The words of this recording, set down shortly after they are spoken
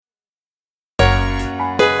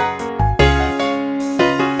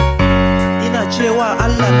cewa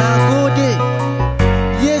Allah na gode,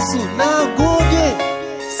 Yesu na gode,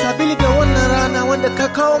 sabili da wannan rana wanda ka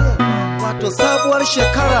kawo mu, wato sabuwar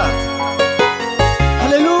shekara.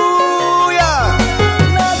 Hallelujah!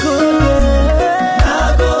 Na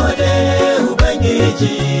gode,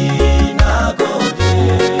 Ubangiji, na gode.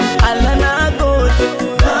 Allah na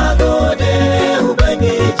gode,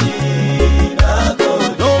 Ubangiji, na gode.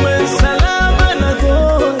 Domin salama na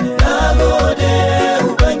gode,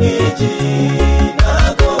 Ubangiji, na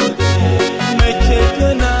gode. Mai ceto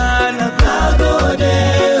na gode,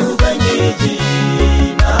 Ubangiji,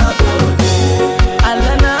 na gode.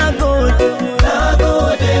 Allah na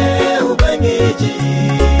gode, Ubangiji,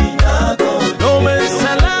 na gode. Domin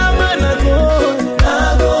salama na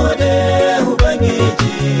gode,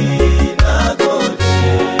 Ubangiji, na gode.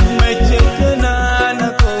 Mai ceto na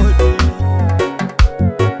gode.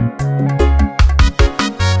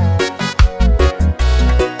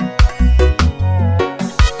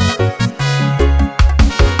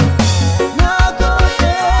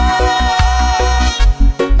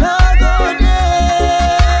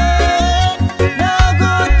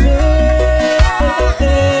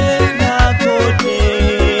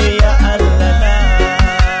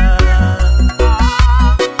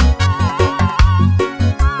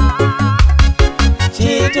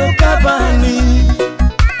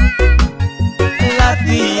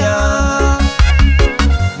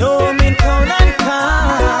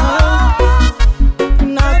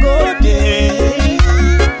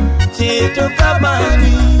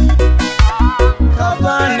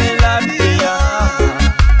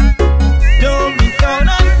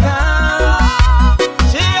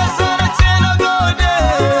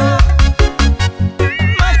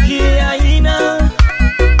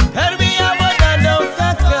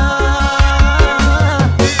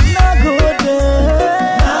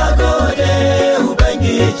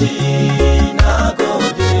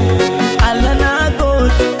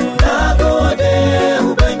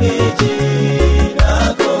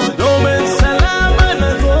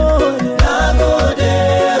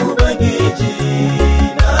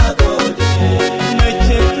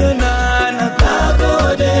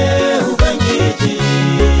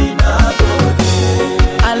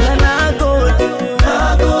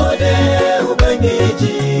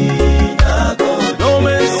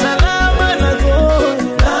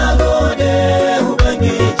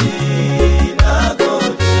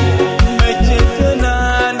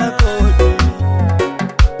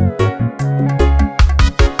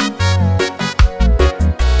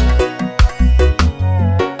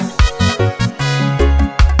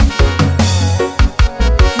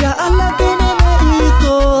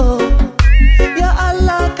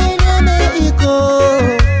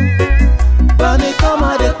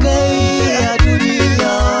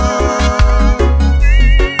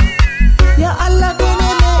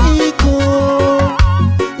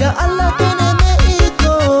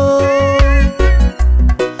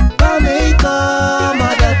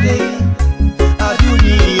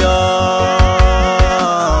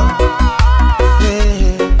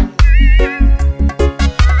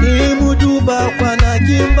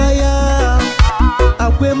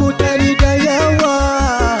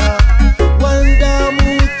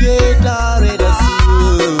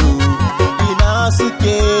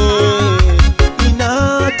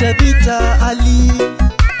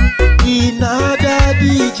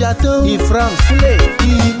 Ifram Sule,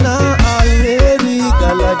 ina Alheri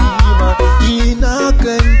Galadima, ina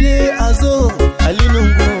Kande Azo,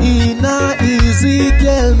 Alinungu, ina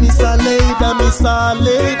Ezekiel misalai da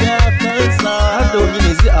kansa,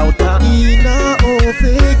 Adoninizi Auta, ina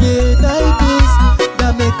Ofege Daitus,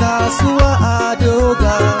 da Mekasua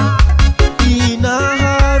Adoga, ina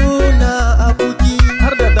Haruna Akuki,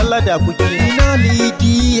 Harda Dalada Akuki, ina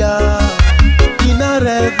Lydia, ina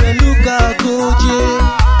Reveluka Goje,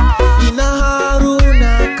 ina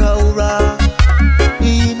Haruna Kaura,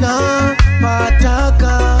 ina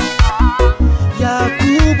Pataka,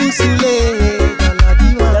 Yakubu Sule,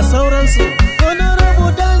 Galadima, da sauransu.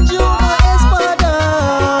 Honorable Danjuma Espada,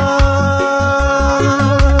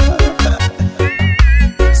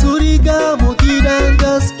 Suriga mu gidan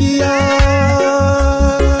gaskiya.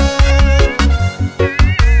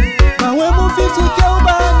 Ba wai mun fi su kyau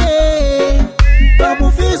ba ne,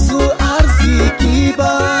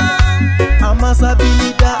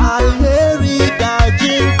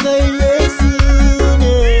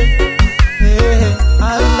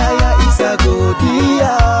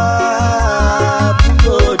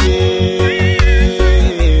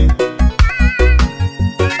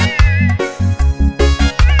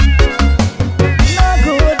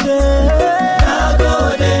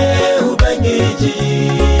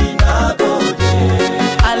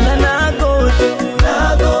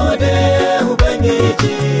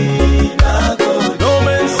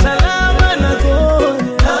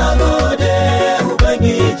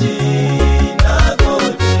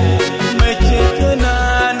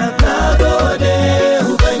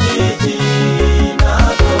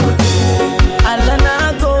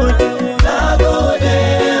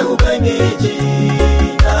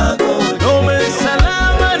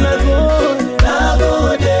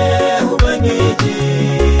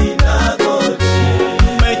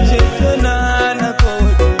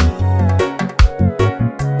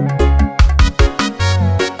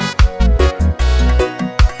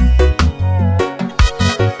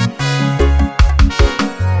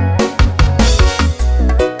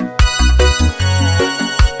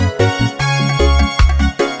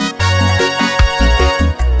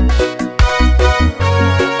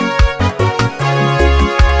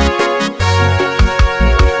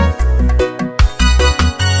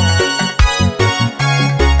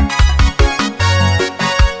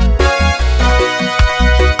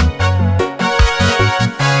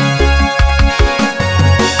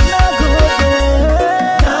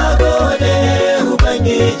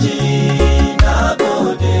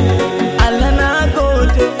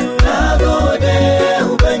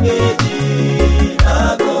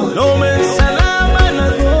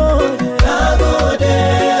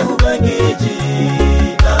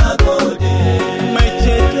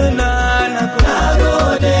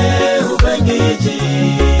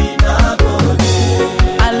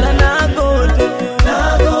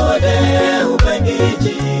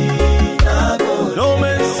 Ubangiji